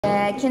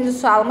İkinci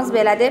sualımız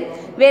belədir.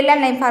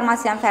 Verilənlə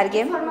informasiyanın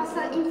fərqi?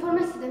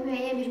 İnformasiyada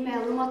müəyyən bir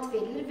məlumat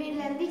verilir.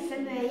 Veriləndə isə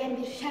müəyyən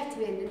bir şərt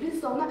verilir.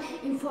 Biz ona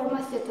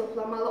informasiya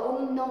toplamalı,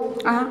 onun nə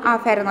olduğunu...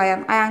 Afərin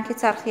Ayan. Ayan,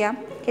 keç arxaya.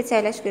 Keç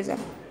əyləş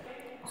gözəl.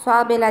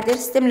 Sual belədir.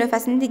 Sistem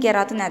lövhəsinin digər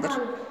adı nədir?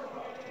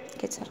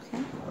 Keç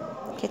arxaya.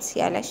 Keç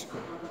əyləş.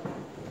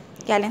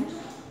 Gəlin.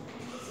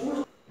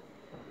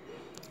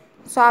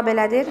 Sual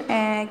belədir.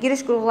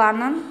 Giriş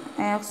qurğularının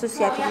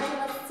xüsusiyyəti.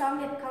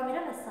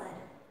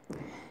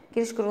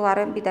 Giriş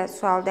qurğuları, bir də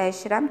sual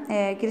dəyişirəm.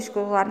 Giriş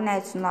qurğuları nə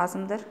üçün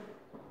lazımdır?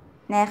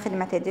 Nəyə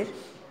xidmət edir?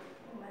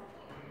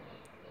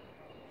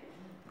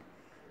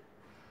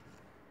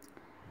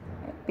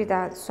 Bir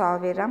daha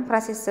sual verirəm.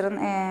 Prosesorun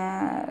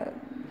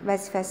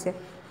vəzifəsi.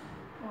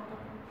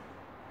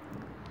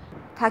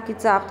 Ta ki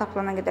cavab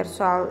tapılana qədər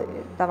sual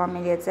davam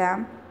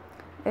edəcəm.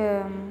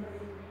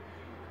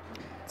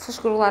 Çıxış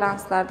qurğuları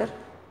hansılardır?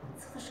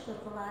 Çıxış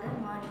qurğuları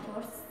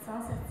monitor, siçan,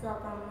 səssiz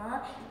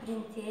adamlar,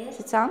 printer.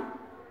 Siçan?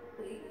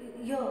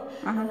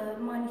 Yox,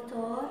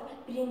 monitor,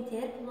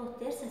 printer,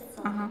 plotter,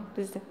 səssiz adamlar.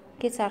 Düzdür.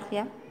 Keç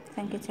arxaya.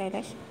 Sən keç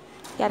əyləş.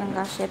 Gəlin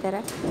qarşıya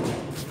tərəf.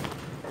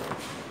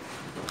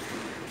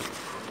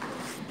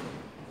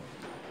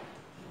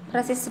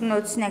 Prosesorun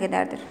ölçüsü nə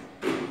qədərdir?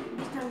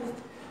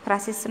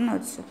 Prosesorun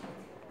ölçüsü.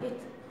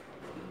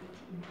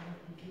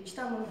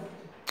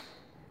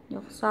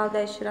 Yox, sual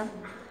dəyişirəm.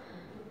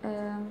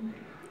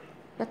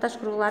 Yaddaş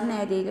qurğuları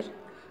nəyə deyilir?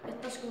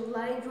 Yaddaş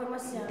qurğuları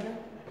informasiyanı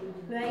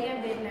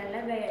müəyyən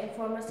verilənlər və ya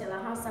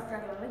informasiyalar hansısa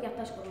proqramda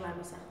yaddaş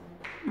qurğularını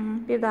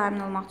saxlayır. Bir daha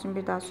əmin olmaq üçün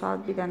bir daha sual,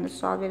 bir dənə də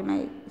sual vermək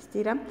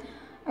istəyirəm.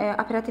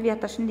 Operativ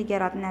yaddaşın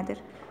digər adı nədir?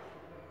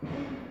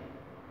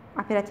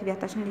 Operativ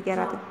yaddaşın digər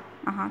adı.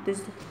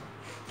 Düzdür.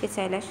 Keç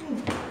əyləş.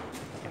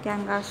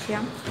 Gəlin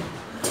qarşıya.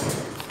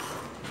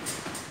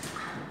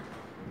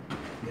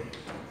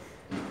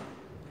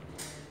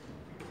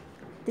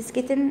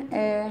 Disketin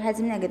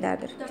həcmi nə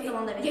qədərdir?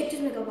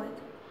 700 MB.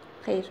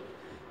 Xeyr.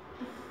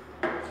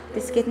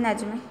 Disketin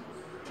həcmi?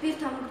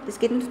 1,5.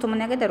 Disketin tutumu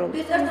nə qədər olur?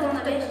 1,5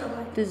 MB.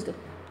 Düzdür.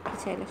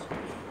 Keç əyləş.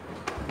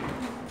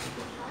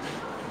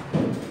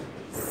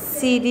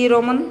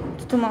 CD-ROM-un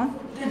tutumu?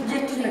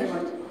 700 MB.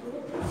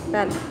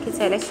 Bəli, keç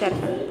əyləş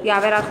şərifə.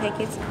 Yavər arxaya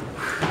keç.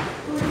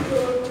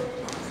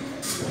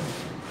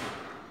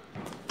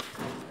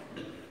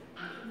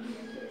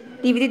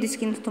 DVD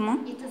diskin tutumu?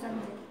 700 MB.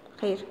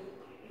 Xeyr.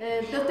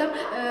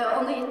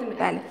 4,7 MB.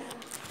 Bəli.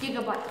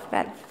 Gigabayt.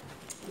 Bəli.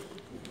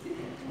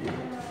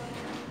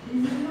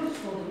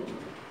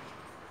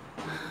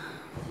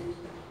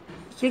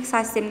 İkilik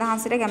say sistemində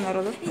hansı rəqəmlər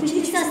olur?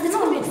 İkilik say sistemi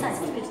 11 say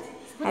sistemi.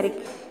 Hər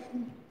iki.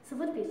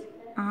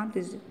 0,1.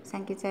 Düzdür.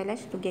 Sən keç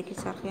əyləş, Ruqya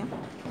keç arxaya.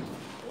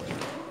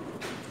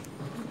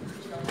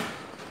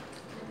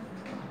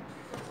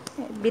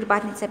 Bir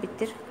bayt neçə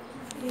bitdir?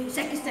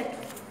 8.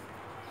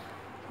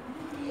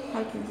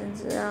 Hər ikinizin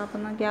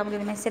cavabını qəbul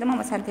etmək istəyirəm,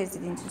 amma sən tez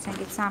dediyin üçün. Sən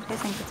keçsən arxaya,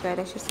 sən keç və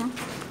əyləşirsən.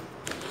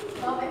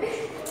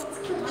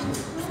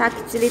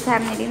 Sakitçiliyi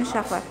təmin edin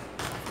uşaqlar.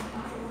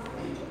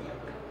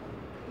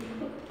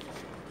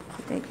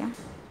 Bir dəqiqə.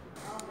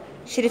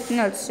 Şriftin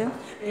ölçüsü?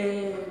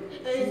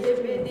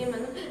 Deyim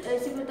mənim.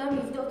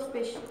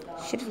 0,35.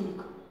 Şrift.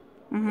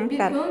 Bir gün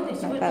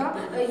 0,35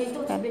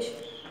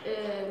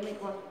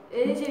 meqabayt.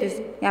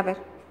 Düzdür. Yavər.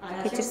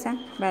 Keçirsən?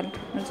 Bəli.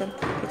 Nurcan,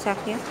 keç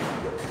arxaya.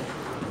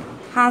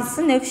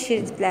 Hansı növ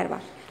şriftlər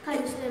var?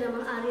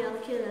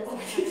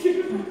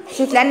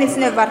 Şriftlərin neçə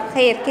növ var?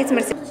 Xeyr,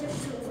 keçmirsin.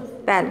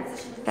 Bəli.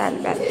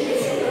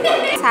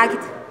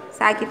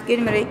 Sakit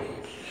gülmürük.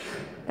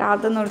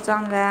 Qaldı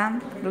Nurcan və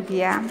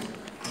Ruqiyyə.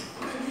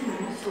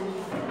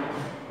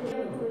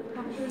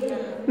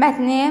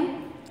 Mətni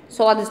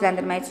sola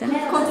düzləndirmək üçün.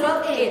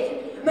 Ctrl-E.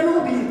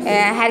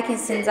 Hər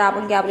kəsin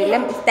cavabını qəbul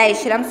edirəm.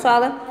 Dəyişirəm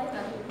sualı.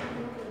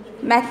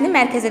 Mətni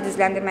mərkəzə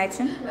düzləndirmək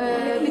üçün.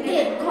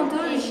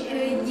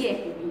 Ctrl-Y.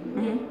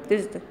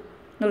 Düzdür.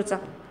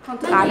 Nurcan.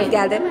 Qalib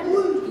gəldi.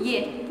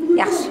 Y.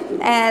 Yaxşı.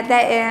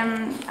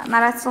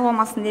 Narahatçılıq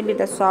olmasın deyə bir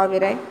də sual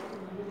verək.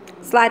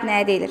 Slayd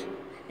nəyə deyilir?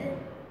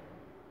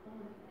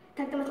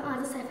 Təqdimatın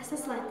adı səhifəsinə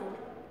slayd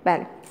deyilir.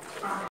 Bəli.